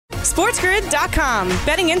SportsGrid.com.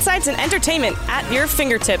 Betting insights and entertainment at your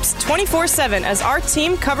fingertips 24/7 as our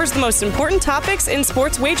team covers the most important topics in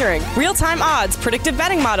sports wagering. Real-time odds, predictive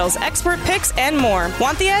betting models, expert picks, and more.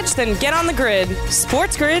 Want the edge? Then get on the grid.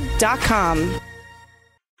 SportsGrid.com.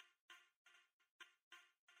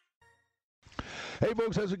 Hey,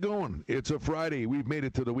 folks, how's it going? It's a Friday. We've made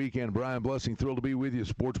it to the weekend. Brian Blessing, thrilled to be with you.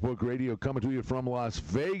 Sportsbook Radio coming to you from Las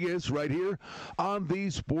Vegas right here on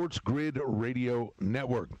the Sports Grid Radio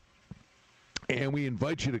Network. And we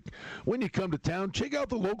invite you to, when you come to town, check out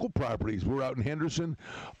the local properties. We're out in Henderson.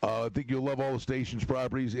 I think you'll love all the station's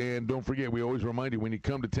properties. And don't forget, we always remind you, when you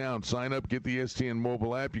come to town, sign up, get the STN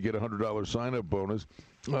mobile app. You get a $100 sign-up bonus.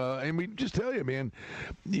 And we just tell you, man,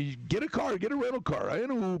 you get a car, get a rental car. I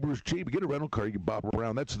know Uber's cheap. Get a rental car. You can bop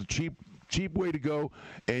around. That's the cheap way to go.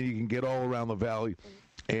 And you can get all around the valley.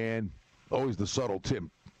 And always the subtle tip.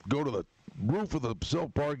 Go to the roof of the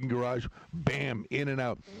self-parking garage, bam, in and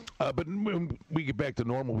out. But when we get back to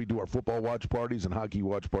normal, we do our football watch parties and hockey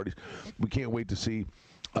watch parties. We can't wait to see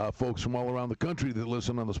folks from all around the country that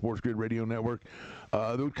listen on the Sports Grid Radio Network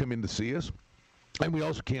that would come in to see us. And we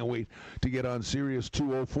also can't wait to get on Sirius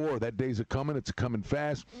 204. That day's a-coming. It's coming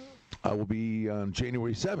fast. We'll be on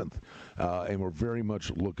January 7th, and we're very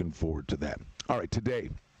much looking forward to that. All right, today,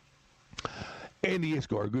 Andy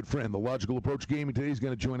Iskoe, our good friend, the Logical Approach Gaming today, is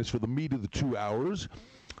going to join us for the meat of the 2 hours.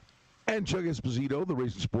 And Chuck Esposito, the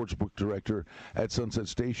Racing Sportsbook Director at Sunset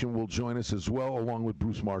Station, will join us as well, along with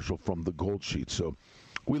Bruce Marshall from the Gold Sheet. So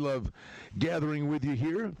we love gathering with you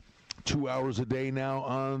here. 2 hours a day now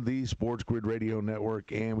on the Sports Grid Radio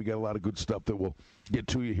Network, and we got a lot of good stuff that we'll get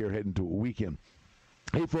to you here heading to a weekend.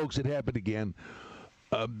 Hey, folks, it happened again.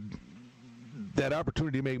 That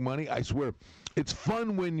opportunity to make money, I swear, it's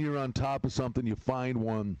fun when you're on top of something, you find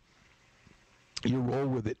one, you roll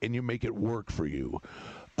with it, and you make it work for you.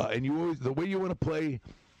 And you always, the way you want to play,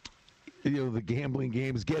 the gambling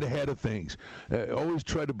games, get ahead of things. Always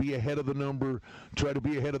try to be ahead of the number, try to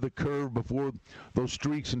be ahead of the curve before those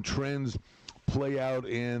streaks and trends play out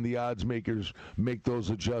and the odds makers make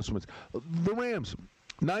those adjustments. The Rams,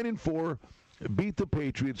 9-4, beat the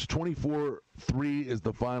Patriots, 24-3 is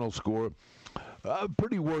the final score.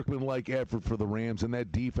 Pretty workmanlike effort for the Rams, and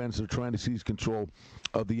that defense, they're trying to seize control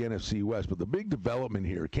of the NFC West. But the big development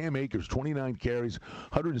here, Cam Akers, 29 carries,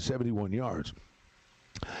 171 yards.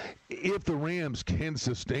 If the Rams can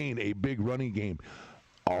sustain a big running game,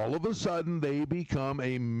 all of a sudden they become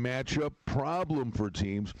a matchup problem for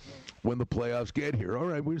teams when the playoffs get here. All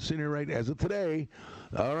right, we're sitting here right as of today.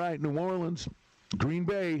 All right, New Orleans, Green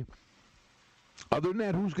Bay. Other than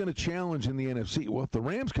that, who's going to challenge in the NFC? Well, if the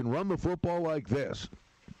Rams can run the football like this,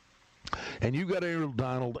 and you got Aaron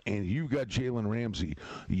Donald and you got Jalen Ramsey,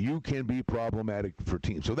 you can be problematic for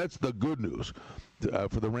teams. So that's the good news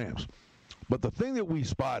for the Rams. But the thing that we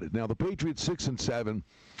spotted, now the Patriots 6-7,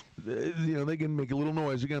 they can make a little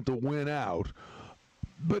noise. They're going to have to win out.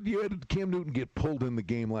 But you had Cam Newton get pulled in the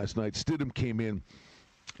game last night. Stidham came in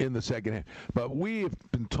the second half. But we have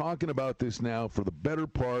been talking about this now for the better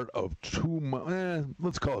part of 2 months,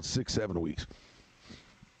 let's call it 6-7 weeks.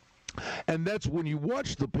 And that's when you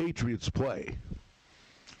watch the Patriots play.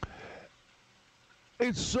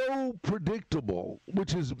 It's so predictable,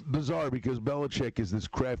 which is bizarre because Belichick is this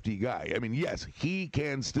crafty guy. I mean, yes, he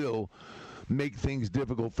can still make things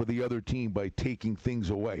difficult for the other team by taking things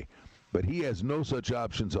away. But he has no such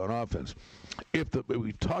options on offense.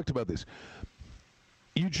 We've talked about this.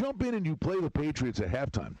 You jump in and you play the Patriots at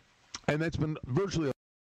halftime, and that's been virtually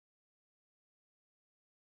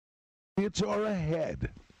Patriots are ahead.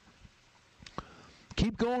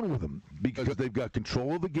 Keep going with them because they've got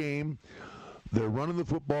control of the game. They're running the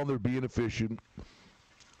football. They're being efficient.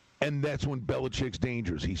 And that's when Belichick's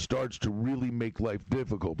dangerous. He starts to really make life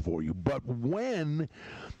difficult for you. But when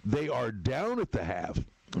they are down at the half,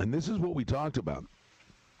 and this is what we talked about,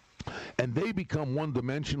 and they become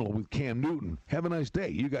one-dimensional with Cam Newton, have a nice day.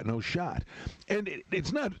 You got no shot. And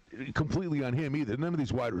it's not completely on him either. None of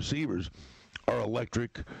these wide receivers are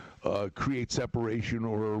electric, create separation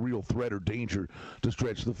or a real threat or danger to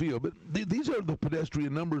stretch the field. But these are the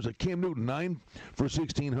pedestrian numbers of Cam Newton, 9 for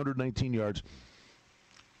 16, 119 yards,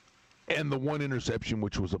 and the one interception,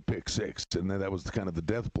 which was a pick six, and that was kind of the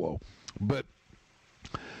death blow. But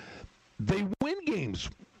they win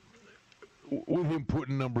games with him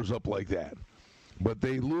putting numbers up like that, but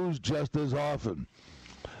they lose just as often.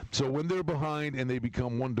 So when they're behind and they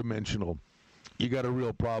become one-dimensional, you got a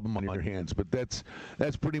real problem on your hands. But that's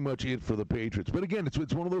pretty much it for the Patriots. But again,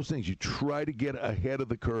 it's one of those things. You try to get ahead of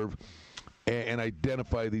the curve and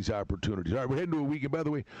identify these opportunities. All right, we're heading to a weekend. By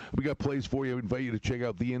the way, we got plays for you. I invite you to check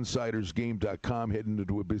out theinsidersgame.com, heading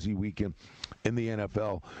into a busy weekend in the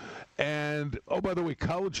NFL. And, oh, by the way,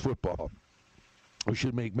 college football. We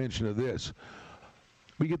should make mention of this.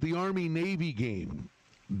 We get the Army-Navy game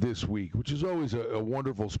this week, which is always a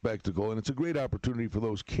wonderful spectacle, and it's a great opportunity for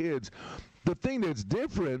those kids. The thing that's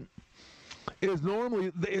different is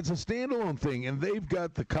normally it's a standalone thing, and they've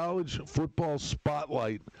got the college football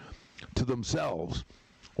spotlight to themselves.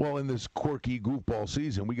 Well, in this quirky goofball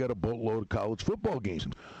season, we got a boatload of college football games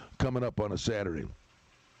coming up on a Saturday.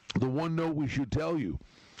 The one note we should tell you,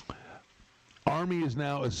 Army is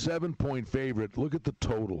now a 7-point favorite. Look at the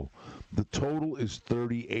total. The total is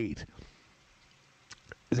 38.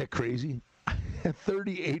 Is that crazy?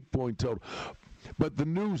 38-point total. But the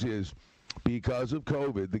news is, because of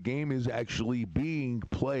COVID, the game is actually being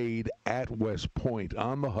played at West Point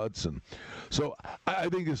on the Hudson. So I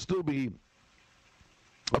think it'll still be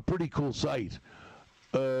a pretty cool sight.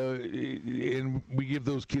 And we give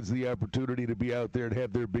those kids the opportunity to be out there and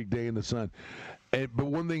have their big day in the sun. But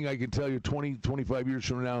one thing I can tell you, 20, 25 years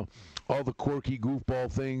from now, all the quirky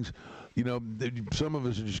goofball things, some of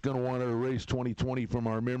us are just going to want to erase 2020 from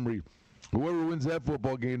our memory. Whoever wins that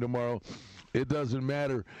football game tomorrow, it doesn't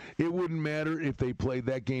matter. It wouldn't matter if they played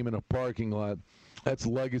that game in a parking lot. That's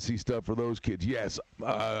legacy stuff for those kids. Yes,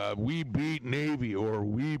 we beat Navy or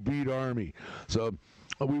we beat Army. So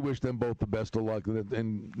we wish them both the best of luck,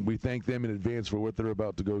 and we thank them in advance for what they're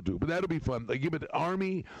about to go do. But that'll be fun.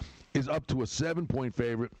 Army is up to a 7-point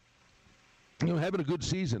favorite. Having a good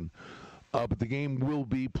season, but the game will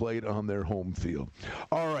be played on their home field.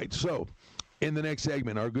 All right, so in the next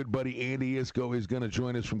segment, our good buddy Andy Iskoe is going to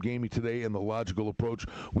join us from Gaming Today and The Logical Approach.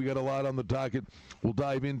 We got a lot on the docket. We'll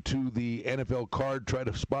dive into the NFL card, try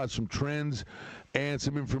to spot some trends and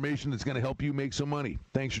some information that's going to help you make some money.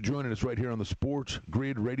 Thanks for joining us right here on the Sports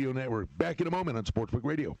Grid Radio Network. Back in a moment on Sportsbook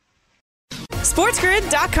Radio.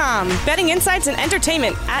 SportsGrid.com. Betting insights and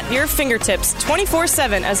entertainment at your fingertips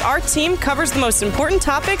 24/7 as our team covers the most important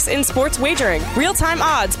topics in sports wagering. Real-time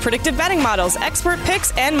odds, predictive betting models, expert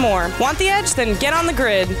picks, and more. Want the edge? Then get on the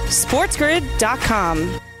grid.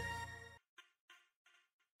 SportsGrid.com.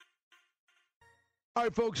 All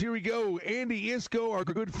right, folks, here we go. Andy Iskoe, our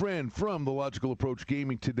good friend from The Logical Approach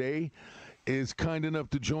Gaming Today, is kind enough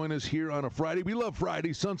to join us here on a Friday. We love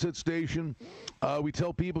Friday, Sunset Station. We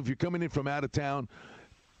tell people if you're coming in from out of town,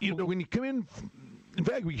 when you come in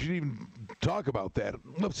fact, we should even talk about that.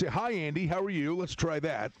 Let's say, hi, Andy. How are you? Let's try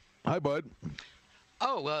that. Hi, bud.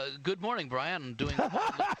 Oh, good morning, Brian. I'm doing well.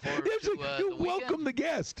 Welcome the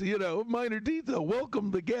guest. Minor detail. Welcome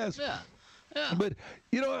the guest. Yeah. But,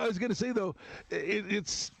 I was going to say, though, it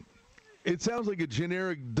sounds like a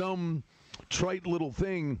generic, dumb, trite little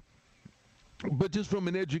thing. But just from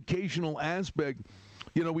an educational aspect,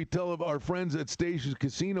 we tell our friends at Stations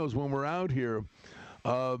Casinos when we're out here,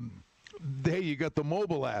 hey, you got the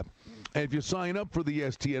mobile app. And if you sign up for the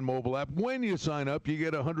STN mobile app, when you sign up, you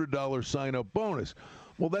get a $100 sign-up bonus.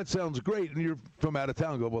 Well, that sounds great. And you're from out of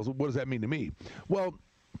town. Go, well, what does that mean to me? Well,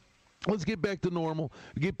 let's get back to normal.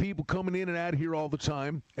 Get people coming in and out here all the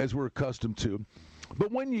time, as we're accustomed to.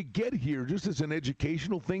 But when you get here, just as an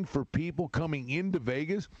educational thing for people coming into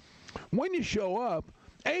Vegas, when you show up,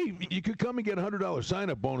 hey, you could come and get a $100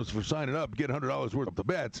 sign-up bonus for signing up, get $100 worth of the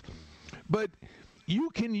bets. But you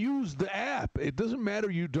can use the app. It doesn't matter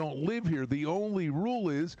you don't live here. The only rule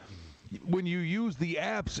is when you use the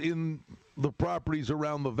apps in the properties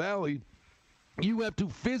around the valley, you have to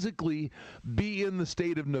physically be in the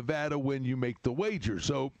state of Nevada when you make the wager.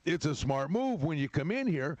 So it's a smart move when you come in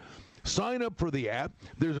here. Sign up for the app.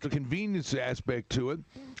 There's a convenience aspect to it.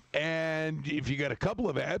 And if you got a couple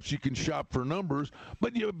of apps, you can shop for numbers.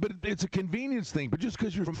 But it's a convenience thing. But just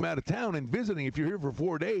because you're from out of town and visiting, if you're here for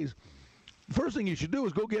 4 days, the first thing you should do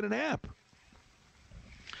is go get an app.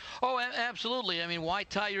 Oh, absolutely. I mean, why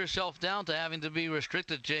tie yourself down to having to be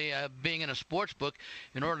restricted to being in a sports book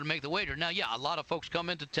in order to make the wager? Now, yeah, a lot of folks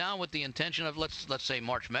come into town with the intention of, let's say,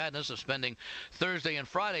 March Madness, of spending Thursday and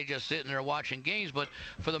Friday just sitting there watching games. But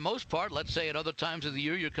for the most part, let's say at other times of the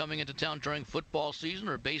year, you're coming into town during football season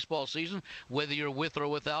or baseball season, whether you're with or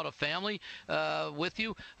without a family with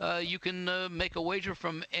you, you can make a wager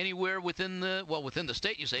from anywhere within the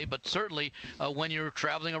state, you say, but certainly when you're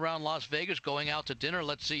traveling around Las Vegas, going out to dinner,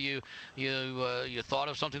 let's see you thought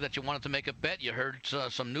of something that you wanted to make a bet, you heard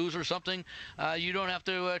some news or something, you don't have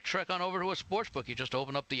to trek on over to a sports book. You just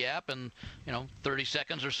open up the app and 30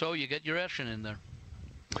 seconds or so you get your action in there.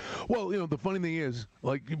 Well, the funny thing is,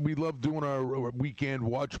 like, we love doing our weekend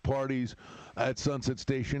watch parties at Sunset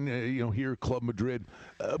Station, here at Club Madrid.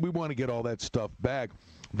 We want to get all that stuff back.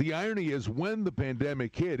 The irony is, when the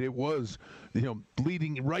pandemic hit, it was,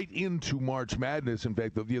 leading right into March Madness. In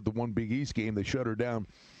fact, the one Big East game, they shut her down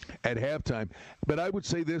at halftime. But I would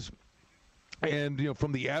say this, and,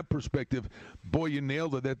 from the app perspective, boy, you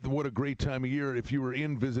nailed it. What a great time of year if you were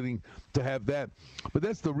in visiting to have that. But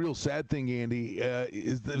that's the real sad thing, Andy,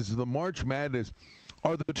 is the March Madness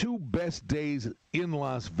are the two best days in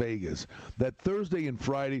Las Vegas. That Thursday and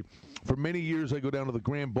Friday. For many years, I go down to the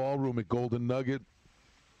Grand Ballroom at Golden Nugget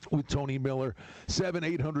with Tony Miller,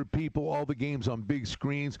 700-800 people, all the games on big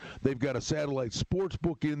screens. They've got a satellite sports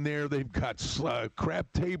book in there. They've got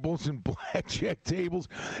crap tables and blackjack tables.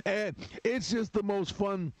 And it's just the most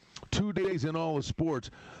fun 2 days in all of sports.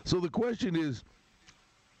 So the question is,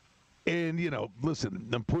 and, listen,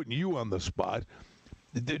 I'm putting you on the spot.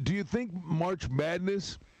 Do you think March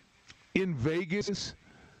Madness in Vegas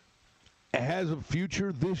has a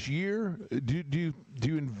future this year? Do you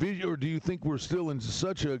envision, or do you think we're still in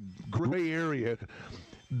such a gray area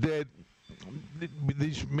that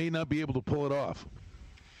they may not be able to pull it off?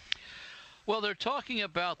 Well, they're talking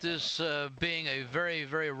about this being a very,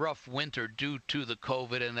 very rough winter due to the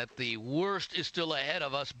COVID, and that the worst is still ahead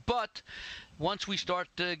of us. But once we start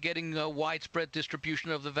getting widespread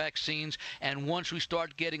distribution of the vaccines, and once we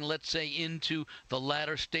start getting, let's say, into the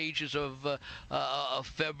latter stages of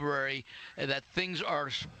February, that things are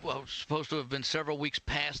supposed to have been several weeks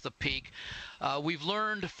past the peak. We've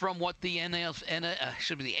learned from what the NHL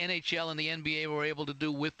and the NBA were able to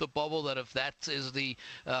do with the bubble, that if that is the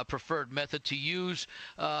preferred method to use,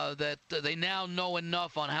 that they now know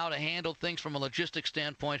enough on how to handle things from a logistics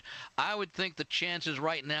standpoint. I would think the chances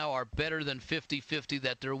right now are better than 50-50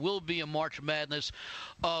 that there will be a March Madness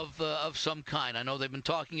of some kind. I know they've been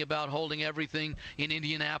talking about holding everything in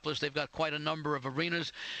Indianapolis. They've got quite a number of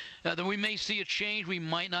arenas. Then we may see a change. We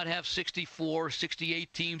might not have 64,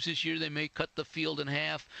 68 teams this year. They may cut the field in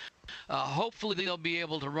half. Hopefully they'll be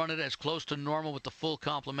able to run it as close to normal with the full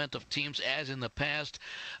complement of teams as in the past.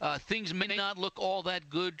 Things may not look all that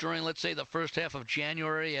good during, let's say, the first half of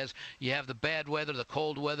January, as you have the bad weather, the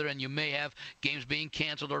cold weather, and you may have games being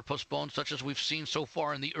canceled or postponed, such as we've seen so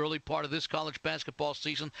far in the early part of this college basketball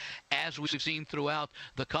season, as we've seen throughout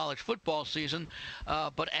the college football season.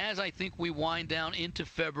 But as I think we wind down into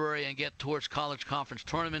February and get towards college conference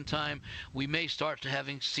tournament time, we may start to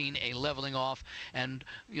having seen a leveling off, and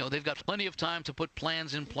they've got plenty of time to put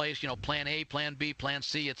plans in place, plan A, plan B, plan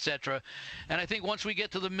C, etc. And I think once we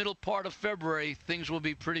get to the middle part of February, things will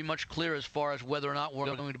be pretty much clear as far as whether or not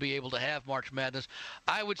we're going to be able to have March Madness.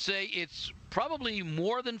 I would say it's probably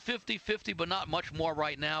more than 50-50, but not much more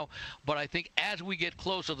right now. But I think as we get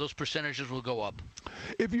closer, those percentages will go up.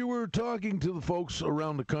 If you were talking to the folks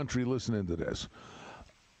around the country listening to this,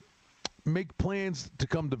 make plans to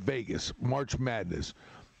come to Vegas, March Madness.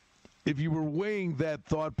 If you were weighing that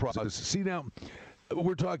thought process, see, now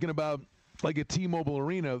we're talking about like a T-Mobile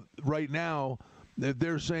Arena right now.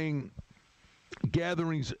 They're saying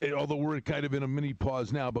gatherings, although we're kind of in a mini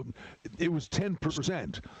pause now, but it was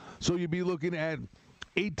 10%. So you'd be looking at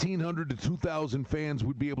 1,800 to 2,000 fans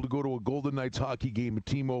would be able to go to a Golden Knights hockey game at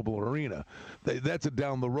T-Mobile Arena. That's a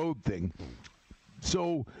down-the-road thing.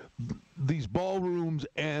 So these ballrooms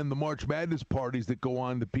and the March Madness parties that go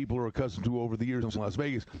on that people are accustomed to over the years in Las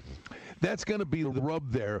Vegas, that's going to be the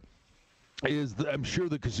rub there. I'm sure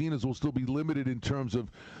the casinos will still be limited in terms of,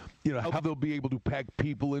 how they'll be able to pack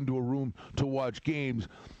people into a room to watch games.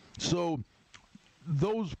 So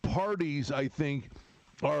those parties, I think,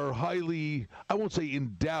 are highly, I won't say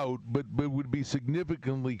in doubt, but would be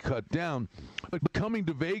significantly cut down. But coming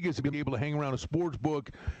to Vegas and being able to hang around a sports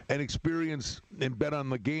book and experience and bet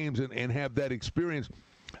on the games and have that experience,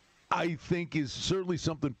 I think is certainly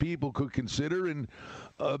something people could consider, and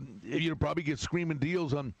probably get screaming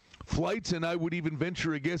deals on flights. And I would even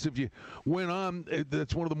venture a guess, if you went on,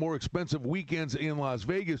 that's one of the more expensive weekends in Las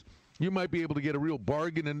Vegas, you might be able to get a real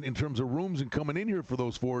bargain in terms of rooms and coming in here for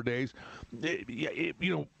those 4 days.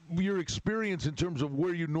 Your experience in terms of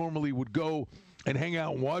where you normally would go and hang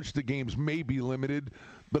out and watch the games may be limited,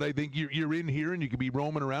 but I think you're in here and you could be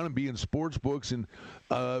roaming around and be in sports books and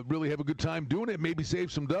really have a good time doing it, maybe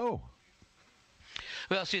save some dough.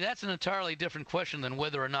 Well, see, that's an entirely different question than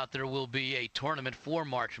whether or not there will be a tournament for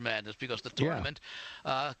March Madness, because the tournament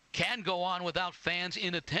can go on without fans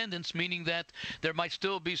in attendance, meaning that there might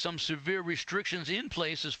still be some severe restrictions in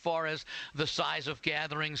place as far as the size of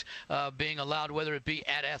gatherings being allowed, whether it be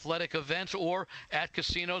at athletic events or at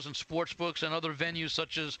casinos and sports books and other venues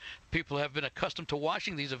such as people have been accustomed to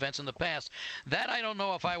watching these events in the past. That I don't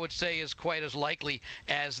know if I would say is quite as likely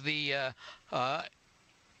as the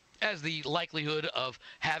likelihood of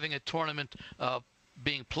having a tournament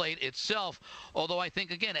being played itself. Although I think,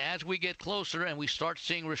 again, as we get closer and we start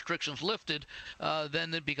seeing restrictions lifted,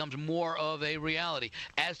 then it becomes more of a reality.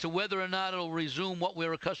 As to whether or not it'll resume what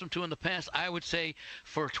we're accustomed to in the past, I would say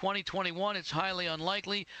for 2021 it's highly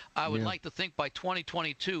unlikely. I would like to think by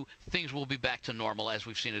 2022 things will be back to normal as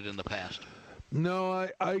we've seen it in the past. No,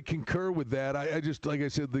 I concur with that. I just, like I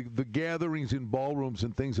said, the gatherings in ballrooms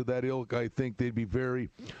and things of that ilk, I think they'd be very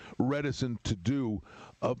reticent to do.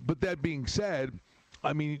 But that being said,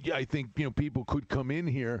 I mean, I think, people could come in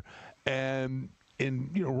here and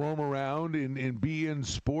roam around and be in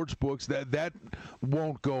sports books. That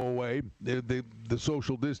won't go away. The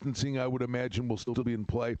social distancing, I would imagine, will still be in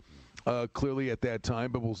play clearly at that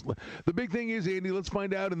time. But the big thing is, Andy, let's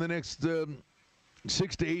find out in the next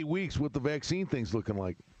 6 to 8 weeks what the vaccine thing's looking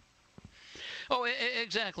like. Oh,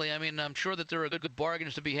 exactly. I mean, I'm sure that there are good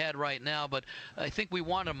bargains to be had right now, but I think we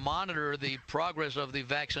want to monitor the progress of the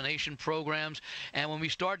vaccination programs. And when we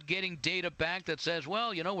start getting data back that says,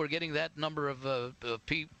 well, we're getting that number of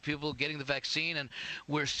people getting the vaccine, and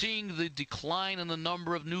we're seeing the decline in the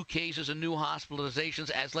number of new cases and new hospitalizations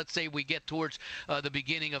as, let's say, we get towards the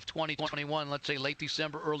beginning of 2021, let's say late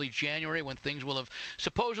December, early January, when things will have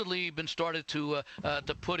supposedly been started to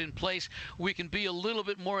put in place, we can be a little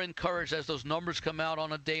bit more encouraged as those numbers come out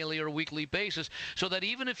on a daily or weekly basis, so that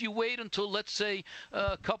even if you wait until, let's say,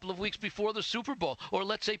 a couple of weeks before the Super Bowl, or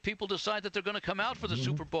let's say people decide that they're going to come out for the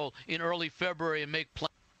Super Bowl in early February and make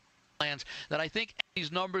plans, that I think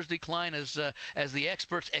these numbers decline as the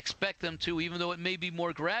experts expect them to, even though it may be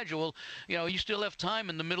more gradual. You still have time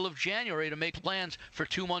in the middle of January to make plans for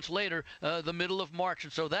 2 months later, the middle of March.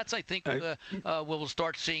 And so that's, I think, we'll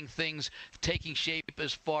start seeing things taking shape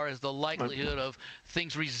as far as the likelihood of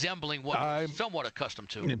things resembling what we're somewhat accustomed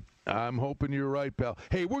to. I'm hoping you're right, pal.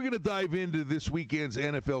 Hey, we're going to dive into this weekend's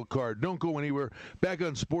NFL card. Don't go anywhere. Back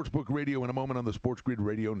on Sportsbook Radio in a moment on the Sports Grid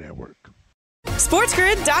Radio Network.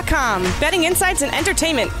 SportsGrid.com. Betting insights and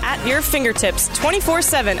entertainment at your fingertips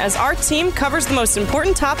 24/7 as our team covers the most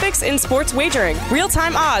important topics in sports wagering.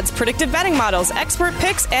 Real-time odds, predictive betting models, expert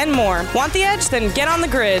picks, and more. Want the edge? Then get on the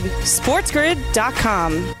grid.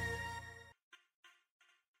 SportsGrid.com.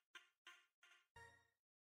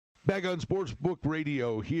 Back on Sportsbook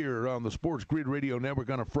Radio here on the Sports Grid Radio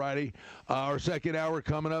Network on a Friday. Our second hour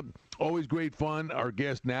coming up. Always great fun. Our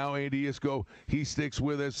guest now, Andy Iskoe, he sticks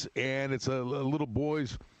with us, and it's a little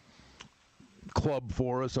boys club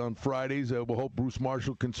for us on Fridays. We'll hope Bruce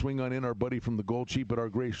Marshall can swing on in, our buddy from the Gold Sheet, but our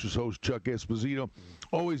gracious host, Chuck Esposito.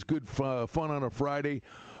 Always good fun on a Friday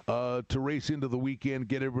to race into the weekend,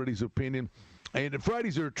 get everybody's opinion. And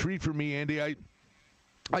Fridays are a treat for me, Andy. I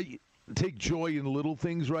take joy in little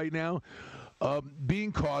things right now.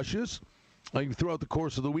 Being cautious throughout the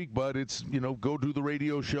course of the week, but it's, go do the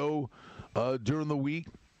radio show during the week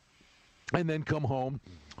and then come home.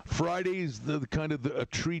 Friday's the kind of a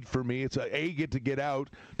treat for me. It's get to get out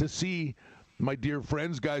to see my dear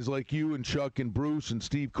friends, guys like you and Chuck and Bruce and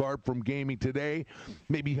Steve Karp from Gaming Today,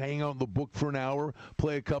 maybe hang out in the book for an hour,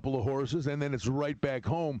 play a couple of horses, and then it's right back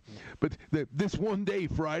home. But this one day,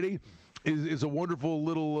 Friday, is a wonderful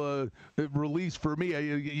little release for me.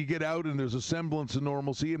 You get out and there's a semblance of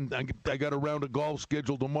normalcy, and I got a round of golf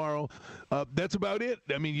scheduled tomorrow. That's about it.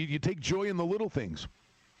 I mean, you take joy in the little things.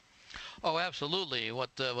 Oh, absolutely.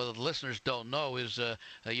 What the listeners don't know is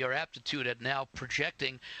your aptitude at now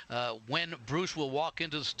projecting when Bruce will walk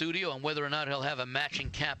into the studio and whether or not he'll have a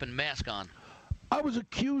matching cap and mask on. I was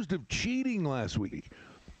accused of cheating last week.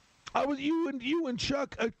 You and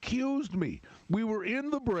Chuck accused me. We were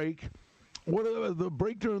in the break. The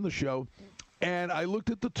break during the show, and I looked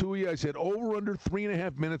at the two of you. I said, over under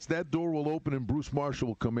 3.5 minutes, that door will open and Bruce Marshall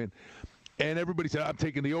will come in. And everybody said, I'm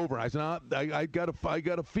taking the over. I said, I got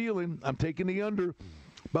a feeling I'm taking the under.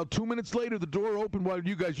 About 2 minutes later, the door opened while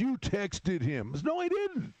you texted him. I said, no, I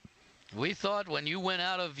didn't. We thought when you went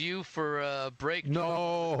out of view for a break.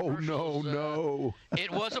 No.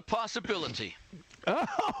 It was a possibility.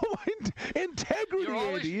 Oh, integrity,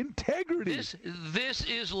 Andy, integrity. This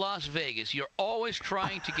is Las Vegas. You're always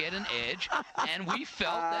trying to get an edge, and we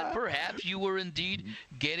felt that perhaps you were indeed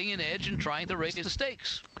getting an edge and trying to raise the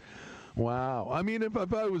stakes. Wow. I mean, if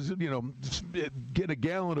I was, getting a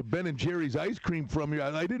gallon of Ben & Jerry's ice cream from you,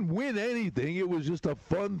 I didn't win anything. It was just a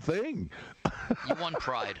fun thing. You won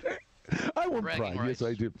pride. I won bragging pride. rights. Yes,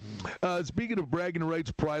 I do. Speaking of bragging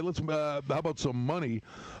rights, pride, let's how about some money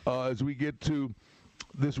as we get to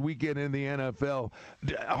this weekend in the NFL.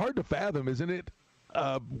 Hard to fathom, isn't it?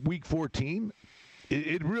 Week 14.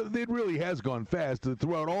 It really has gone fast.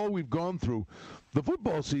 Throughout all we've gone through, the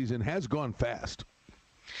football season has gone fast.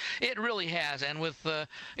 It really has, and with the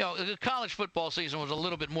college football season was a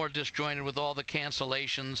little bit more disjointed with all the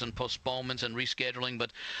cancellations and postponements and rescheduling.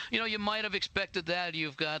 But you might have expected that.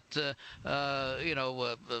 You've got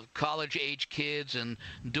college-age kids and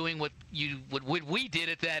doing what we did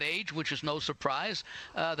at that age, which is no surprise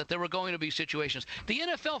that there were going to be situations. The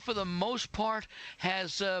NFL, for the most part,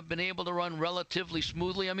 has been able to run relatively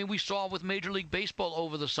smoothly. I mean, we saw with Major League Baseball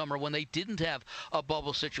over the summer when they didn't have a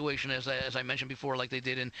bubble situation, as I mentioned before, like they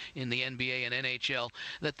did in the NBA and NHL,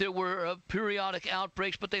 that there were periodic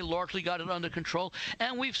outbreaks, but they largely got it under control.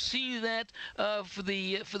 And we've seen that for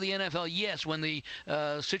the NFL. Yes, when the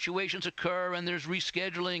situations occur and there's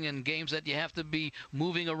rescheduling and games that you have to be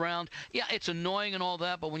moving around, yeah, it's annoying and all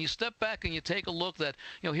that. But when you step back and you take a look, that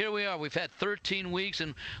here we are. We've had 13 weeks,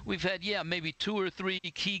 and we've had maybe 2 or 3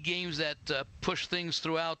 key games that push things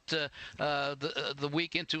throughout the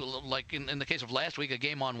week into, like in the case of last week, a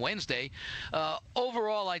game on Wednesday.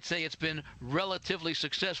 Overall, I'd say it's been relatively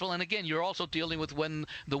successful. And again, you're also dealing with when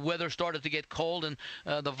the weather started to get cold and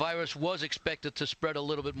the virus was expected to spread a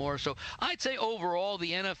little bit more. So I'd say overall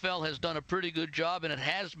the NFL has done a pretty good job, and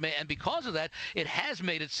and because of that, it has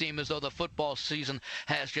made it seem as though the football season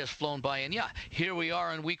has just flown by. And yeah, here we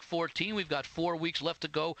are in week 14. We've got 4 weeks left to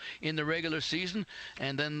go in the regular season,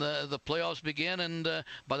 and then the playoffs begin. And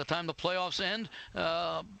by the time the playoffs end,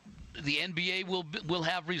 the NBA will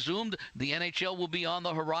have resumed. The NHL will be on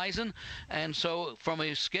the horizon. And so from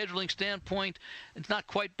a scheduling standpoint, it's not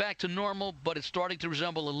quite back to normal, but it's starting to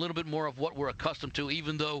resemble a little bit more of what we're accustomed to,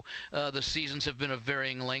 even though the seasons have been of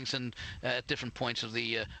varying lengths and at different points of the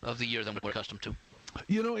year than we're accustomed to.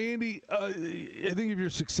 Andy, I think if you're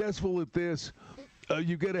successful at this,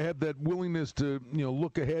 you got to have that willingness to,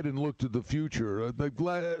 look ahead and look to the future.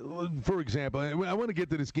 For example, I want to get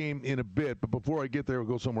to this game in a bit, but before I get there, I'll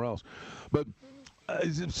go somewhere else. But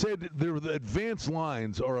as I've said, the advanced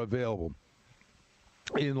lines are available.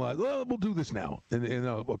 We'll do this now, and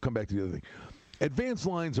I'll come back to the other thing. Advanced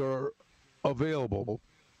lines are available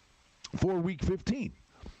for Week 15.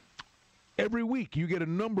 Every week, you get a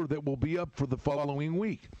number that will be up for the following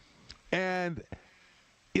week. And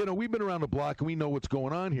we've been around the block and we know what's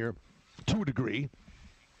going on here to a degree.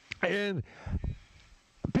 And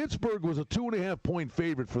Pittsburgh was a 2.5-point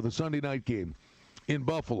favorite for the Sunday night game in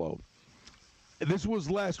Buffalo. This was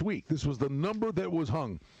last week. This was the number that was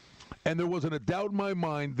hung. And there wasn't a doubt in my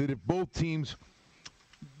mind that if both teams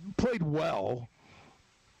played well,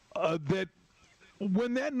 that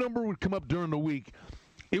when that number would come up during the week,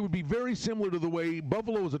 it would be very similar to the way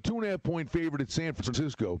Buffalo was a 2.5-point favorite at San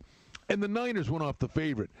Francisco. And the Niners went off the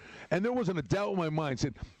favorite. And there wasn't a doubt in my mind.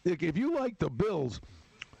 Said, if you like the Bills,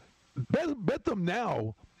 bet them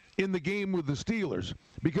now in the game with the Steelers,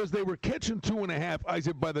 because they were catching 2.5. I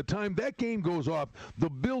said, by the time that game goes off, the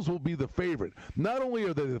Bills will be the favorite. Not only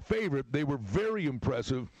are they the favorite, they were very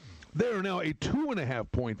impressive. They are now a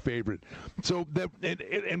 2.5-point favorite. So that,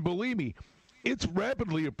 and believe me, it's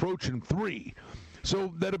rapidly approaching 3.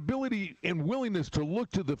 So that ability and willingness to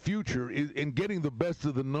look to the future and getting the best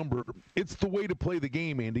of the number, it's the way to play the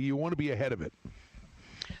game, Andy. You want to be ahead of it.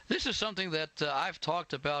 This is something that I've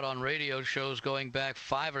talked about on radio shows going back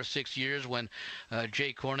 5 or 6 years when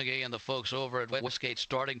Jay Kornegay and the folks over at Westgate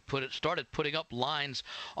started putting up lines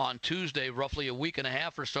on Tuesday, roughly a week and a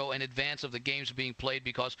half or so in advance of the games being played,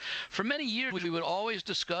 because for many years we would always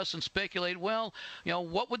discuss and speculate, well,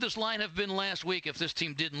 what would this line have been last week if this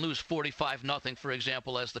team didn't lose 45-0, for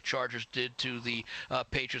example, as the Chargers did to the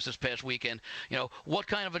Patriots this past weekend? What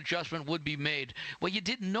kind of adjustment would be made? Well, you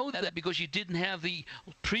didn't know that because you didn't have the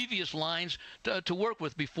previous lines to work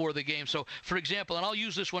with before the game. So, for example, and I'll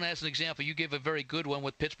use this one as an example. You gave a very good one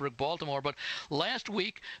with Pittsburgh-Baltimore, but last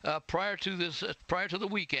week, prior to the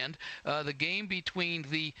weekend, the game between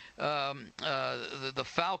the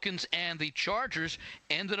Falcons and the Chargers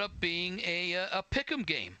ended up being a pick'em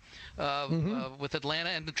game with Atlanta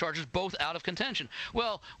and the Chargers both out of contention.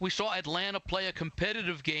 Well, we saw Atlanta play a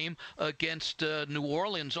competitive game against New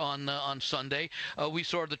Orleans on Sunday. We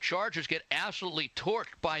saw the Chargers get absolutely torched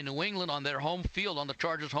by New England on their home field, on the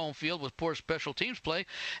Chargers' home field, with poor special teams play.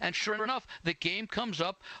 And sure enough, the game comes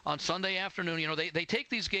up on Sunday afternoon. They take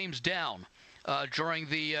these games down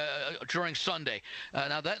during Sunday.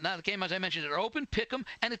 Now the game, as I mentioned, it opened pick'em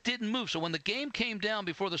and it didn't move. So when the game came down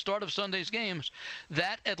before the start of Sunday's games,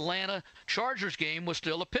 that Atlanta Chargers game was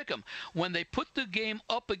still a pick'em. When they put the game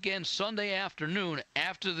up again Sunday afternoon,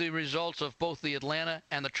 after the results of both the Atlanta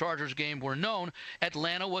and the Chargers game were known,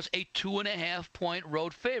 Atlanta was a 2.5-point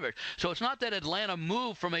road favorite. So it's not that Atlanta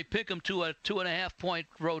moved from a pick'em to a 2.5-point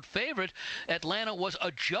road favorite. Atlanta was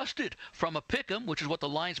adjusted from a pick'em, which is what the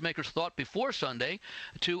lines makers thought before Sunday,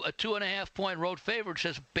 to a 2.5-point road favorite.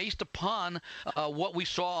 Says based upon what we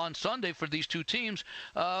saw on Sunday for these two teams,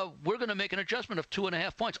 we're going to make an adjustment of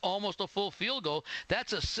 2.5 points, almost a full field goal.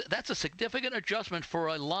 That's a significant adjustment for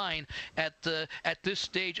a line at this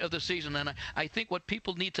stage of the season. And I think what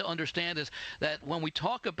people need to understand is that when we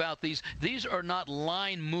talk about these are not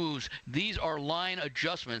line moves. These are line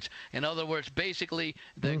adjustments. In other words, basically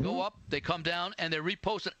they go up, they come down, and they're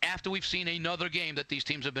reposted after we've seen another game that these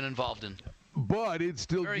teams have been involved in. But it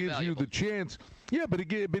still gives you the chance. Yeah, but it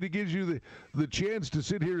gives you the chance to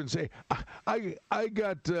sit here and say, I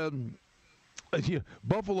got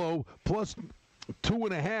Buffalo plus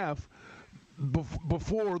 2.5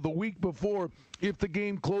 before the week before. If the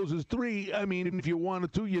game closes 3, I mean, if you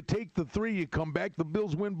wanted to, you take the 3, you come back, the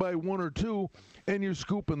Bills win by 1 or 2, and you're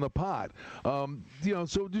scooping the pot.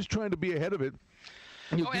 So just trying to be ahead of it.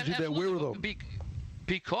 Gives you that wherewithal.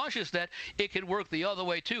 Be cautious that it could work the other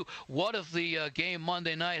way too. What if the game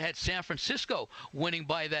Monday night had San Francisco winning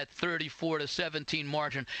by that 34-17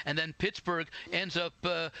 margin, and then Pittsburgh ends up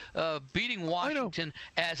beating Washington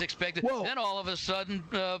as expected? Well, then all of a sudden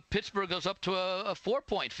Pittsburgh goes up to a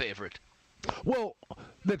 4-point favorite. Well,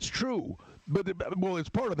 that's true. But it's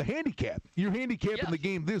part of the handicap. You're handicapping the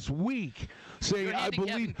game this week, saying I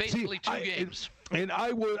believe basically two games.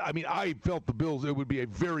 I felt the Bills, it would be a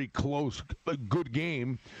very close, good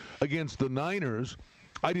game against the Niners.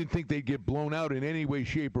 I didn't think they'd get blown out in any way,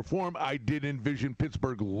 shape, or form. I did envision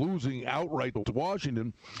Pittsburgh losing outright to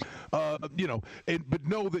Washington. But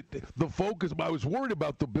know that the focus, I was worried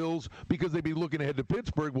about the Bills because they'd be looking ahead to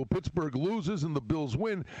Pittsburgh. Well, Pittsburgh loses and the Bills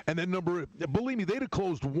win. And then believe me, they'd have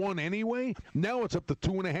closed 1 anyway. Now it's up to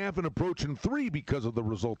 2.5 and approaching 3 because of the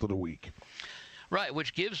result of the week. Right,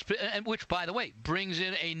 which, by the way, brings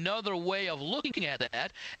in another way of looking at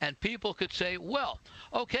that, and people could say, well,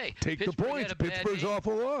 okay, take the points. Pittsburgh's off a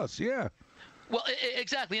loss, yeah. Well,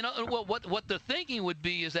 exactly. What the thinking would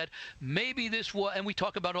be is that maybe this was, and we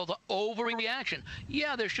talk about all the overreaction.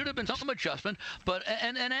 Yeah, there should have been some adjustment, but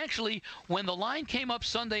and actually, when the line came up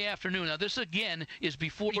Sunday afternoon, now this again is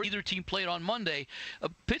before either team played on Monday,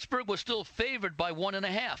 Pittsburgh was still favored by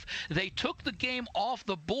 1.5. They took the game off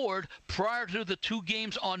the board prior to the 2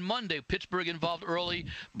 games on Monday. Pittsburgh involved early,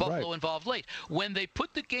 Buffalo involved late. When they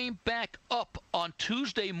put the game back up on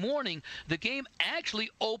Tuesday morning, the game actually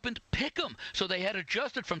opened pick'em. So they had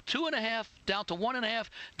adjusted from 2.5 down to 1.5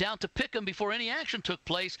 down to pick'em before any action took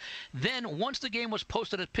place. Then once the game was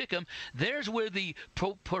posted at pick'em, there's where the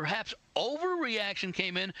perhaps overreaction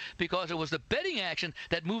came in, because it was the betting action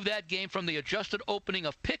that moved that game from the adjusted opening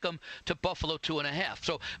of pick'em to Buffalo 2.5.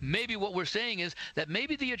 So maybe what we're saying is that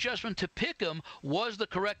maybe the adjustment to pick'em was the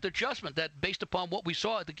correct adjustment, that based upon what we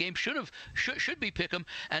saw, the game should be pick'em,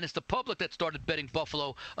 and it's the public that started betting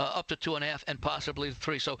Buffalo up to 2.5 and possibly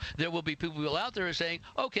 3. So there will be people out there saying,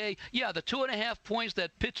 okay, yeah, the 2.5 points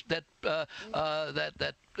that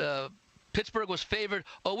Pittsburgh was favored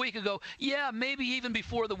a week ago. Yeah, maybe even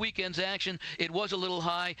before the weekend's action, it was a little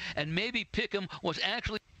high, and maybe pick'em was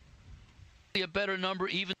actually a better number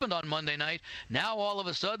even on Monday night. Now all of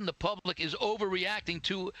a sudden the public is overreacting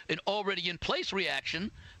to an already in place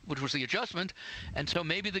reaction, which was the adjustment, and so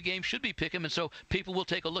maybe the game should be pick'em, and so people will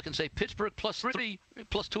take a look and say Pittsburgh plus 3,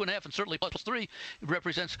 plus 2.5, and certainly plus 3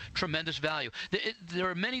 represents tremendous value. There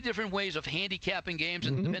are many different ways of handicapping games,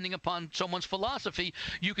 and depending upon someone's philosophy,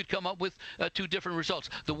 you could come up with 2 different results.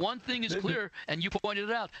 The one thing is clear, and you pointed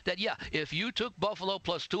it out, that yeah, if you took Buffalo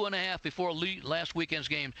plus 2.5 before last weekend's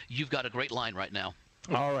game, you've got a great line right now.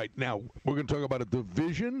 All right, now we're going to talk about a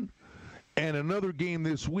division and another game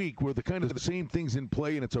this week where the same things in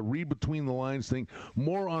play, and it's a read between the lines thing.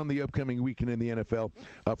 More on the upcoming weekend in the NFL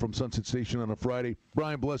from Sunset Station on a Friday.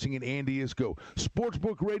 Brian Blessing and Andy Iskoe.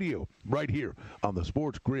 Sportsbook Radio, right here on the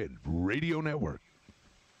Sports Grid Radio Network.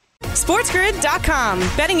 SportsGrid.com.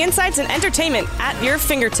 Betting insights and entertainment at your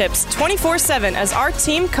fingertips 24/7 as our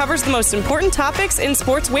team covers the most important topics in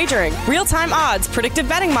sports wagering. Real-time odds, predictive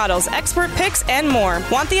betting models, expert picks, and more.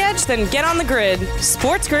 Want the edge? Then get on the grid.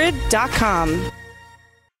 SportsGrid.com.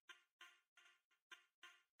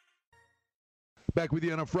 Back with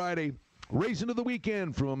you on a Friday. Racing to the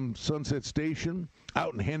weekend from Sunset Station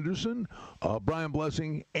out in Henderson. Brian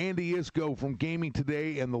Blessing, Andy Iskoe from Gaming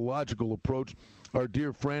Today and The Logical Approach. Our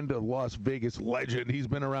dear friend, a Las Vegas legend. He's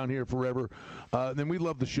been around here forever. Then we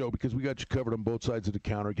love the show because we got you covered on both sides of the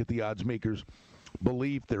counter. Get the odds makers'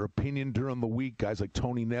 belief, their opinion during the week. Guys like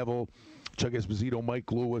Tony Neville, Chuck Esposito, Mike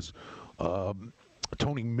Lewis,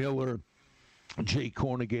 Tony Miller, Jay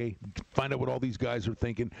Cornegay. Find out what all these guys are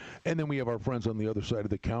thinking. And then we have our friends on the other side of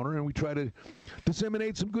the counter, and we try to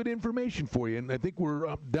disseminate some good information for you. And I think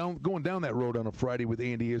we're going down that road on a Friday with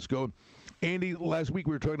Andy Iskoe. Andy, last week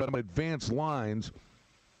we were talking about advanced lines,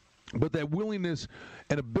 but that willingness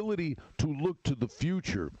and ability to look to the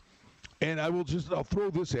future. And I'll throw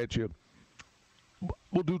this at you.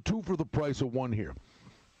 We'll do 2 for the price of 1 here.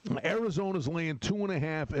 Arizona's laying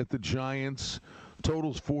 2.5 at the Giants.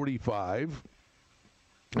 Total's 45.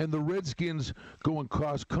 And the Redskins going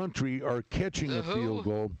cross country are catching a field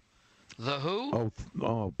goal. The who?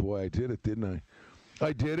 Oh boy, I did it, didn't I?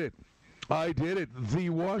 I did it. The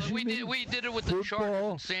Washington. We did it with the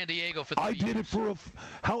Chargers in San Diego for 3 years. I did it for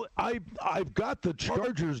I've got the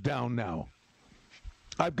Chargers down now.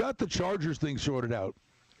 I've got the Chargers thing sorted out.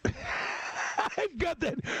 I've got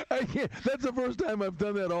that. That's the first time I've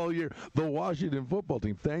done that all year. The Washington football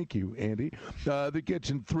team. Thank you, Andy. They're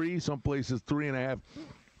catching 3, some places 3.5.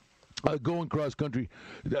 Going cross country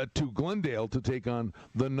to Glendale to take on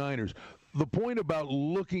the Niners. The point about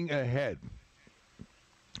looking ahead.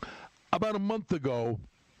 About a month ago,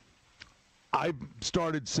 I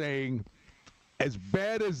started saying, as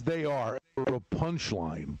bad as they are for a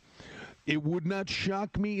punchline, it would not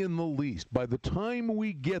shock me in the least by the time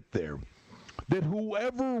we get there that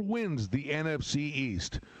whoever wins the NFC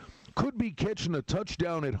East could be catching a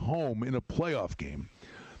touchdown at home in a playoff game.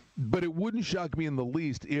 But it wouldn't shock me in the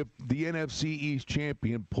least if the NFC East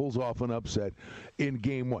champion pulls off an upset in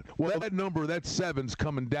Game 1. Well, that 7's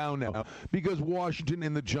coming down now because Washington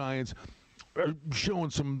and the Giants are showing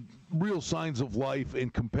some real signs of life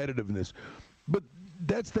and competitiveness. But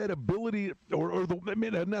that's that ability,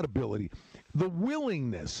 not ability, the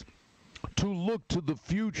willingness to look to the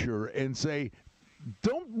future and say,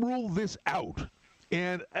 don't rule this out.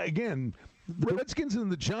 And again, the Redskins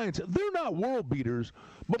and the Giants, they're not world beaters,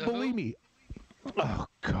 but believe me, oh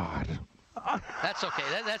God. That's okay.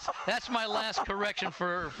 That's my last correction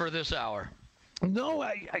for this hour. No,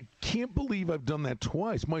 I can't believe I've done that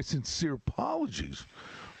twice. My sincere apologies.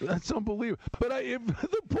 That's unbelievable. But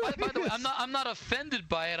the point by the way, I'm not offended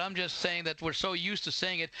by it. I'm just saying that we're so used to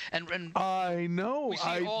saying it, and I know we see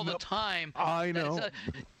it all the time. I know.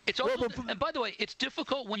 It's also, and by the way, it's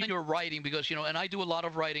difficult when you're writing because, and I do a lot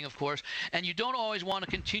of writing, of course, and you don't always want to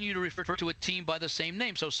continue to refer to a team by the same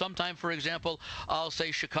name. So sometimes, for example, I'll say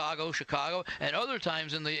Chicago, and other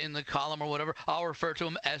times in the column or whatever, I'll refer to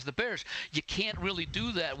them as the Bears. You can't really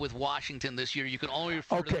do that with Washington this year. You can only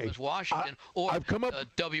refer to them as Washington or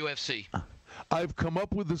WFC. I've come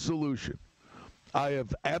up with a solution. I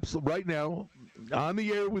have right now, on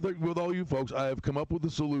the air with all you folks, I have come up with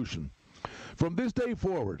a solution. From this day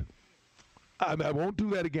forward, I won't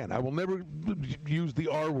do that again. I will never use the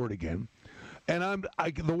R word again. And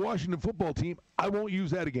the Washington football team, I won't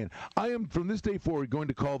use that again. I am, from this day forward, going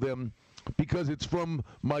to call them, because it's from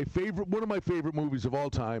one of my favorite movies of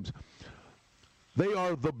all times, they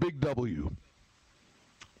are the Big W.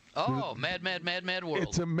 Oh, mad world!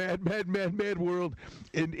 It's a mad world,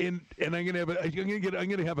 and I'm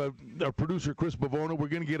gonna have our producer Chris Bavona. We're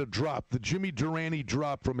gonna get a drop, the Jimmy Durante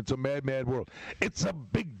drop from "It's a Mad World." It's a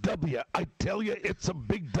big W. I tell you, it's a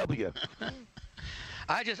big W.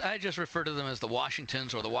 I just refer to them as the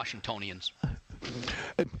Washingtons or the Washingtonians.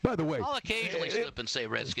 And by the way, I'll occasionally slip and say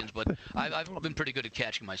Redskins, but I've been pretty good at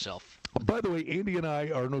catching myself. By the way, Andy and I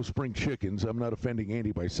are no spring chickens. I'm not offending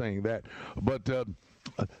Andy by saying that, but.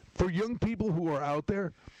 For young people who are out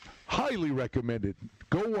there, highly recommended.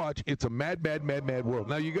 Go watch It's a Mad World.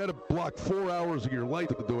 Now, you got to block 4 hours of your life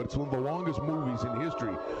to do it. It's one of the longest movies in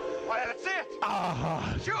history. Well, that's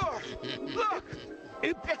it. Sure. Look.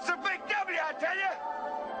 It's a big W, I tell you.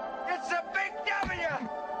 It's a big W.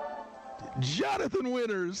 Jonathan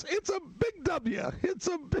Winters. It's a big W. It's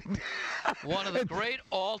a big. One of the great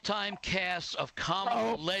all-time casts of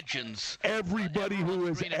comic legends. Everybody who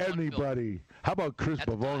is anybody. How about Chris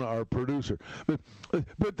Bavona, our producer?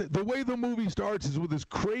 But the way the movie starts is with this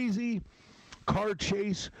crazy car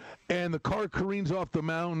chase, and the car careens off the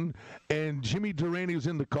mountain, and Jimmy Durante was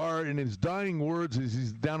in the car, and his dying words as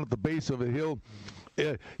he's down at the base of a hill,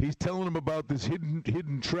 he's telling him about this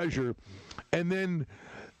hidden treasure, and then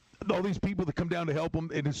all these people that come down to help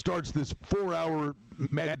him, and it starts this 4-hour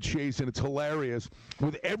mad chase, and it's hilarious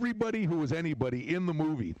with everybody who is anybody in the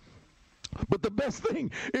movie. But the best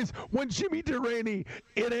thing is when Jimmy Durante,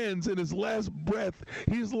 it ends in his last breath,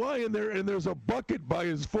 he's lying there and there's a bucket by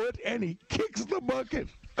his foot and he kicks the bucket.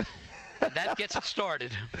 That gets it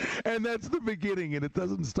started. And that's the beginning, and it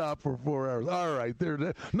doesn't stop for 4 hours. All right,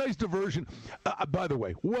 there. Nice diversion. By the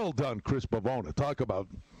way, well done, Chris Pavona. Talk about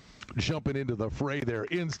jumping into the fray there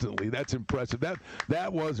instantly. That's impressive.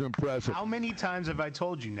 That was impressive. How many times have I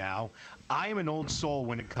told you now, I am an old soul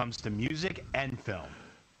when it comes to music and film.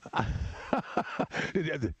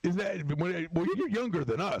 Is that, well, you're younger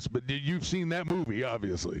than us, but you've seen that movie,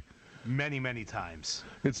 obviously. Many, many times.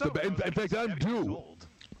 It's so, in fact, I'm due.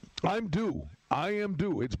 I am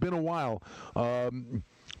due. It's been a while. I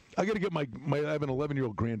got to get my I have an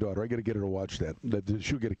 11-year-old granddaughter. I got to get her to watch that.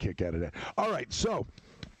 She'll get a kick out of that. All right, so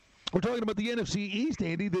we're talking about the NFC East,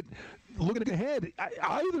 Andy, that looking ahead,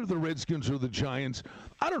 either the Redskins or the Giants,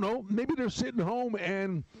 I don't know, maybe they're sitting home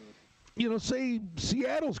and, say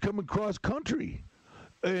Seattle's coming cross country.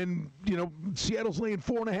 And, Seattle's laying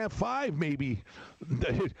 4.5, 5 maybe.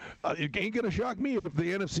 It ain't going to shock me if the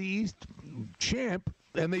NFC East champ,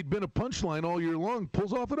 and they've been a punchline all year long,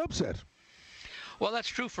 pulls off an upset. Well, that's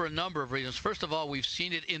true for a number of reasons. First of all, we've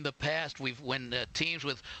seen it in the past. When teams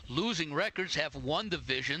with losing records have won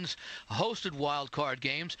divisions, hosted wild card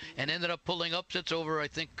games, and ended up pulling upsets over, I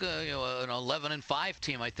think, an 11-5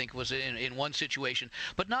 team, I think, was in one situation.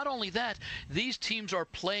 But not only that, these teams are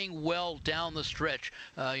playing well down the stretch.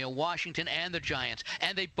 Washington and the Giants,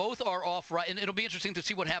 and they both are off right. And it'll be interesting to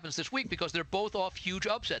see what happens this week because they're both off huge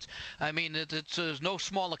upsets. I mean, it's no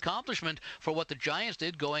small accomplishment for what the Giants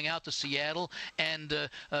did, going out to Seattle and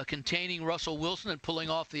containing Russell Wilson and pulling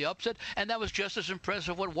off the upset. And that was just as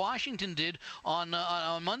impressive what Washington did on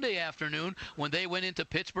Monday afternoon when they went into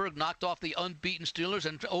Pittsburgh, knocked off the unbeaten Steelers,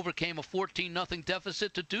 and overcame a 14-0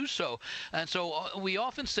 deficit to do so. And so we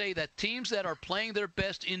often say that teams that are playing their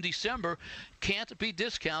best in December can't be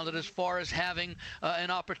discounted as far as having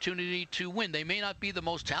an opportunity to win. They may not be the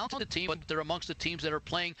most talented team, but they're amongst the teams that are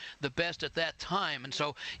playing the best at that time. And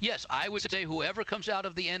so, yes, I would say whoever comes out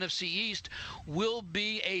of the NFC East will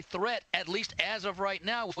be a threat, at least as of right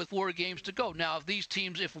now, with 4 games to go. Now, if these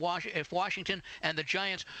teams, if Washington and the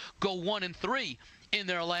Giants go 1-3 in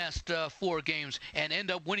their last 4 games and end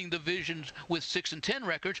up winning divisions with 6-10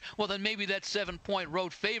 records, well, then maybe that 7-point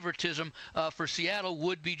road favoritism for Seattle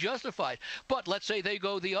would be justified. But let's say they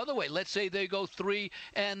go the other way. Let's say they go 3-1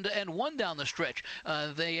 down the stretch.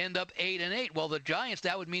 They end up 8-8. Well, the Giants,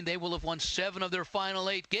 that would mean they will have won 7 of their final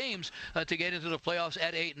 8 games to get into the playoffs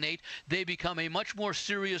at 8-8. They become a much more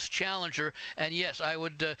serious challenger. And yes, I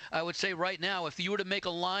would say right now, if you were to make a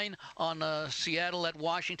line on Seattle at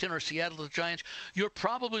Washington or Seattle at the Giants, you're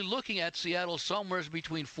probably looking at Seattle somewhere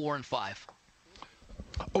between 4 and 5.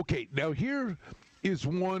 Okay, now here is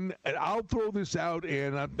one, and I'll throw this out,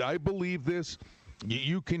 and I believe this.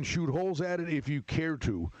 You can shoot holes at it if you care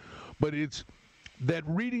to, but it's that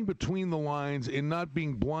reading between the lines and not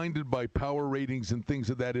being blinded by power ratings and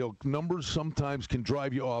things of that ilk. Numbers sometimes can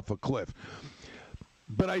drive you off a cliff.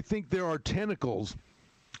 But I think there are tentacles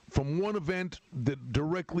from one event that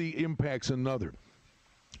directly impacts another.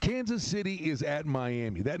 Kansas City is at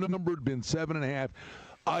Miami. That number had been 7.5.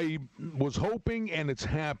 I was hoping, and it's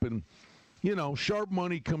happened, sharp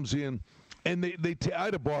money comes in, and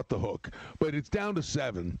I'd have bought the hook, but it's down to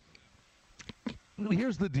 7.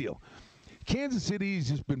 Here's the deal. Kansas City's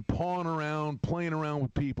just been pawing around, playing around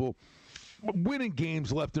with people, winning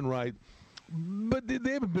games left and right, but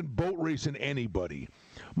they haven't been boat racing anybody.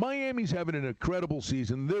 Miami's having an incredible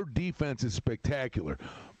season. Their defense is spectacular,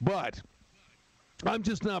 but I'm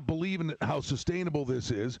just not believing how sustainable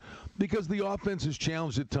this is because the offense is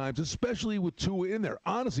challenged at times, especially with Tua in there.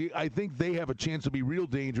 Honestly, I think they have a chance to be real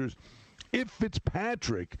dangerous if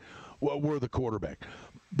Fitzpatrick were the quarterback.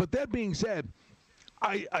 But that being said,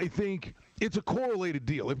 I think it's a correlated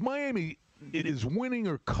deal. If Miami is winning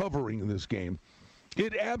or covering in this game,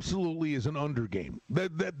 it absolutely is an under game.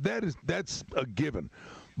 That's a given.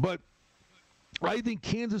 But I think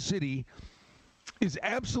Kansas City is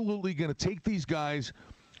absolutely going to take these guys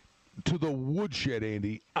to the woodshed,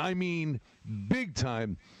 Andy. I mean, big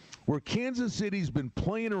time. Where Kansas City's been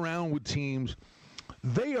playing around with teams,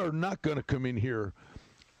 they are not going to come in here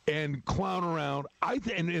and clown around.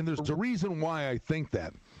 And there's a reason why I think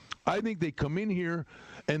that. I think they come in here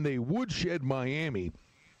and they woodshed Miami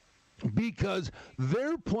because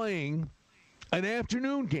they're playing an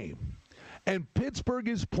afternoon game. And Pittsburgh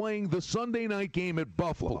is playing the Sunday night game at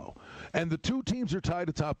Buffalo. And the 2 teams are tied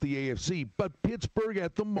atop the AFC. But Pittsburgh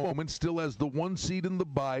at the moment still has the 1 seed in the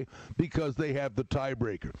bye because they have the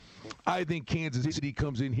tiebreaker. I think Kansas City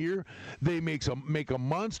comes in here. They make a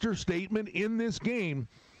monster statement in this game.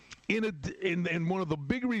 And one of the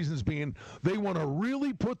big reasons being they want to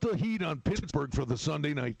really put the heat on Pittsburgh for the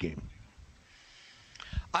Sunday night game.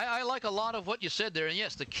 I like a lot of what you said there, and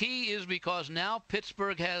yes, the key is because now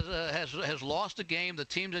Pittsburgh has lost a game. The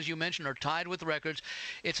teams, as you mentioned, are tied with records.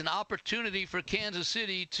 It's an opportunity for Kansas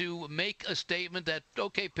City to make a statement that,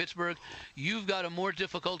 okay, Pittsburgh, you've got a more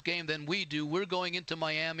difficult game than we do. We're going into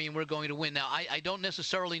Miami and we're going to win. Now, I don't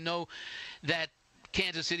necessarily know that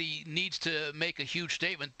Kansas City needs to make a huge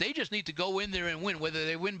statement. They just need to go in there and win. Whether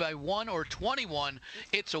they win by 1 or 21,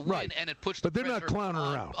 it's a win, right. And it puts but the they're not clowning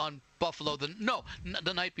around on Buffalo. The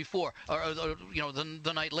night before, or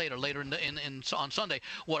the night later on Sunday.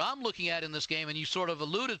 What I'm looking at in this game, and you sort of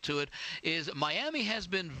alluded to it, is Miami has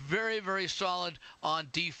been very, very solid on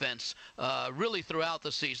defense, really throughout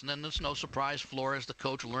the season. And it's no surprise Flores, the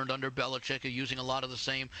coach, learned under Belichick, using a lot of the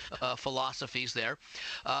same philosophies there.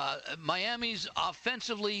 Miami's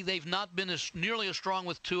offensively, they've not been nearly as strong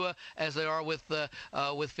with Tua as they are with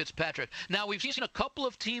Fitzpatrick. Now, we've seen a couple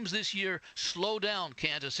of teams this year slow down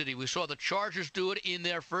Kansas City. We saw the Chargers do it in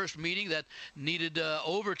their first meeting that needed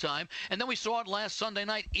overtime. And then we saw it last Sunday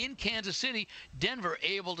night in Kansas City. Denver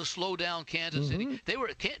able to slow down Kansas City.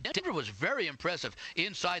 Denver was very impressive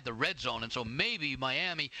inside the red zone, and so maybe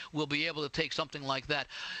Miami will be able to take something like that.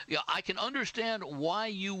 Yeah, I can understand why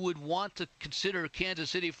you would want to consider Kansas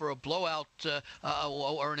City for a blowout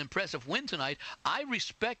or an impressive win tonight. I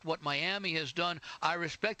respect what Miami has done. I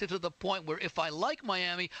respect it to the point where if I like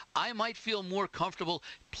Miami, I might feel more comfortable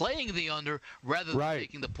playing the under rather than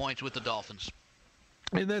taking the points with the Dolphins.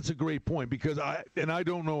 And that's a great point, because I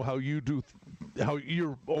don't know how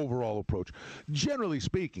your overall approach. Generally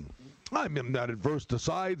speaking, I'm not adverse to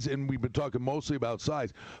sides, and we've been talking mostly about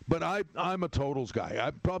sides, but I'm a totals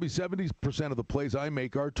guy. Probably 70% of the plays I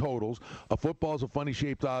make are totals. A football's a funny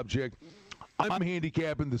shaped object. I'm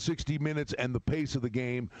handicapping the 60 minutes and the pace of the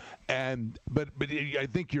game, but I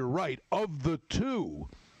think you're right. Of the two,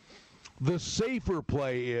 the safer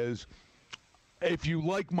play is, if you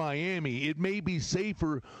like Miami, it may be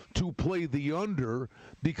safer to play the under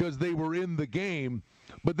because they were in the game,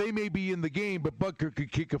 but they may be in the game, but Butker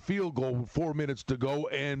could kick a field goal with 4 minutes to go,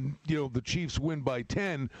 and the Chiefs win by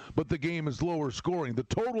 10, but the game is lower scoring. The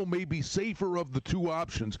total may be safer of the two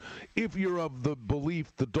options if you're of the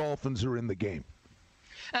belief the Dolphins are in the game.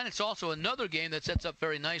 And it's also another game that sets up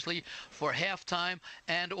very nicely for halftime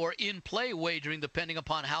and or in-play wagering, depending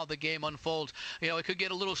upon how the game unfolds. It could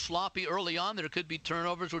get a little sloppy early on. There could be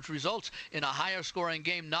turnovers, which results in a higher scoring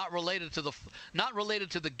game, not related to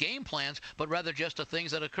the game plans, but rather just to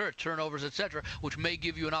things that occur, turnovers, etc., which may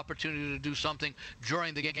give you an opportunity to do something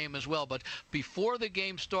during the game as well. But before the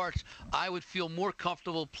game starts, I would feel more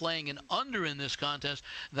comfortable playing an under in this contest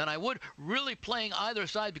than I would really playing either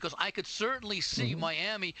side, because I could certainly see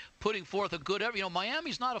Miami putting forth a good effort.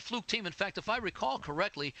 Miami's not a fluke team. In fact, if I recall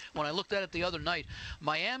correctly, when I looked at it the other night,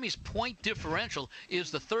 Miami's point differential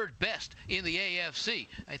is the third best in the AFC.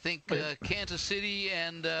 I think Kansas City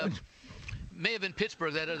and may have been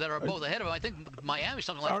Pittsburgh that are both ahead of them. I think Miami's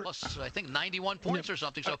something like plus, 91 points or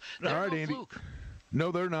something. So they're no Andy. fluke.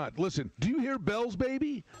 No, they're not. Listen, do you hear bells,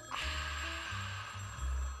 baby?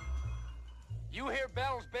 You hear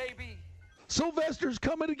bells, baby? Sylvester's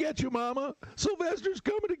coming to get you, Mama. Sylvester's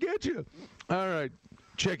coming to get you. All right.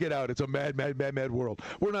 Check it out. It's a mad, mad, mad, mad world.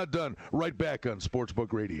 We're not done. Right back on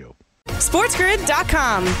Sportsbook Radio.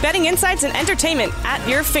 SportsGrid.com. Betting insights and entertainment at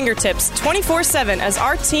your fingertips 24/7 as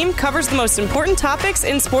our team covers the most important topics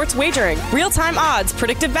in sports wagering. Real-time odds,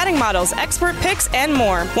 predictive betting models, expert picks, and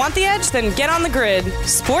more. Want the edge? Then get on the grid.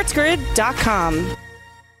 SportsGrid.com.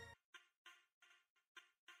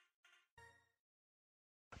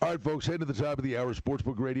 All right, folks, head to the top of the hour,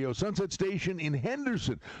 Sportsbook Radio, Sunset Station in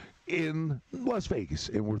Henderson in Las Vegas.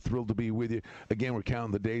 And we're thrilled to be with you. Again, we're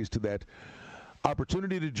counting the days to that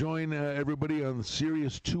opportunity to join everybody on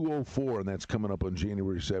Sirius 204, and that's coming up on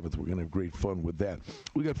January 7th. We're going to have great fun with that.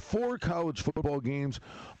 We got 4 college football games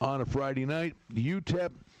on a Friday night. UTEP,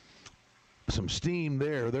 some steam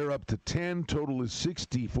there. They're up to 10. Total is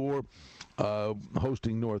 64.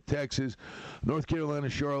 Hosting North Texas. North Carolina,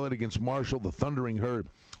 Charlotte against Marshall, the Thundering Herd.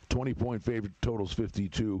 20-point favorite, totals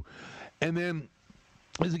 52. And then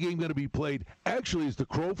is the game going to be played? Actually, as the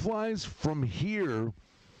crow flies from here,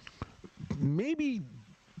 maybe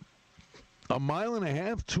a mile and a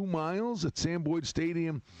half, 2 miles at Sam Boyd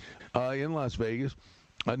Stadium in Las Vegas,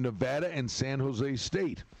 Nevada and San Jose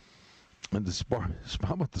State. And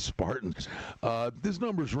how about the Spartans? This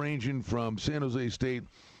number's ranging from San Jose State,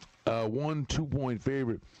 1-2-point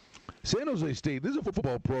favorite. San Jose State, this is a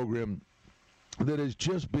football program that has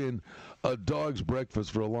just been a dog's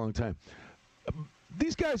breakfast for a long time.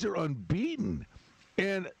 These guys are unbeaten.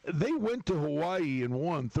 And they went to Hawaii and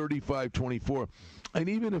won 35-24. And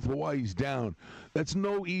even if Hawaii's down, that's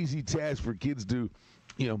no easy task for kids to,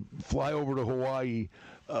 fly over to Hawaii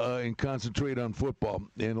and concentrate on football.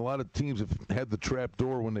 And a lot of teams have had the trap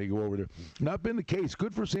door when they go over there. Not been the case.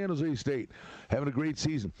 Good for San Jose State. Having a great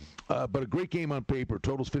season. But a great game on paper.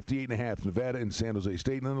 Totals 58.5. Nevada and San Jose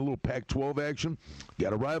State. And then a little Pac-12 action.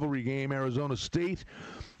 Got a rivalry game. Arizona State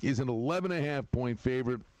is an 11.5-point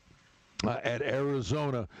favorite at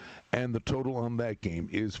Arizona. And the total on that game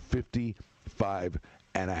is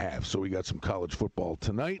 55.5. So we got some college football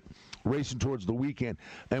tonight. Racing towards the weekend.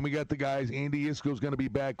 And we got the guys. Andy Isko's going to be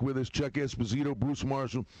back with us. Chuck Esposito, Bruce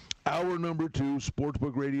Marshall. Hour number 2,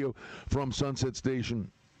 Sportsbook Radio from Sunset Station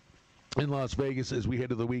in Las Vegas as we head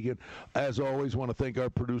to the weekend. As always, want to thank our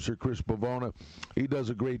producer, Chris Pavona. He does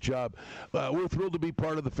a great job. We're thrilled to be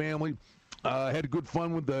part of the family. Had good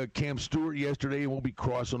fun with Cam Stewart yesterday, and we'll be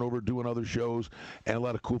crossing over doing other shows and a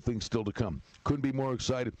lot of cool things still to come. Couldn't be more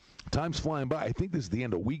excited. Time's flying by. I think this is the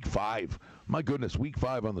end of week 5. My goodness, week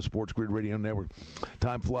 5 on the Sports Grid Radio Network.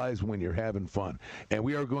 Time flies when you're having fun. And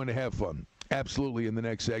we are going to have fun, absolutely, in the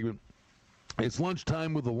next segment. It's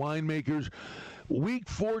lunchtime with the line makers. Week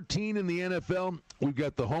 14 in the NFL. We've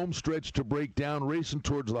got the home stretch to break down, racing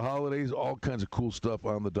towards the holidays, all kinds of cool stuff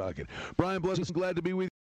on the docket. Brian Blessing, glad to be with you.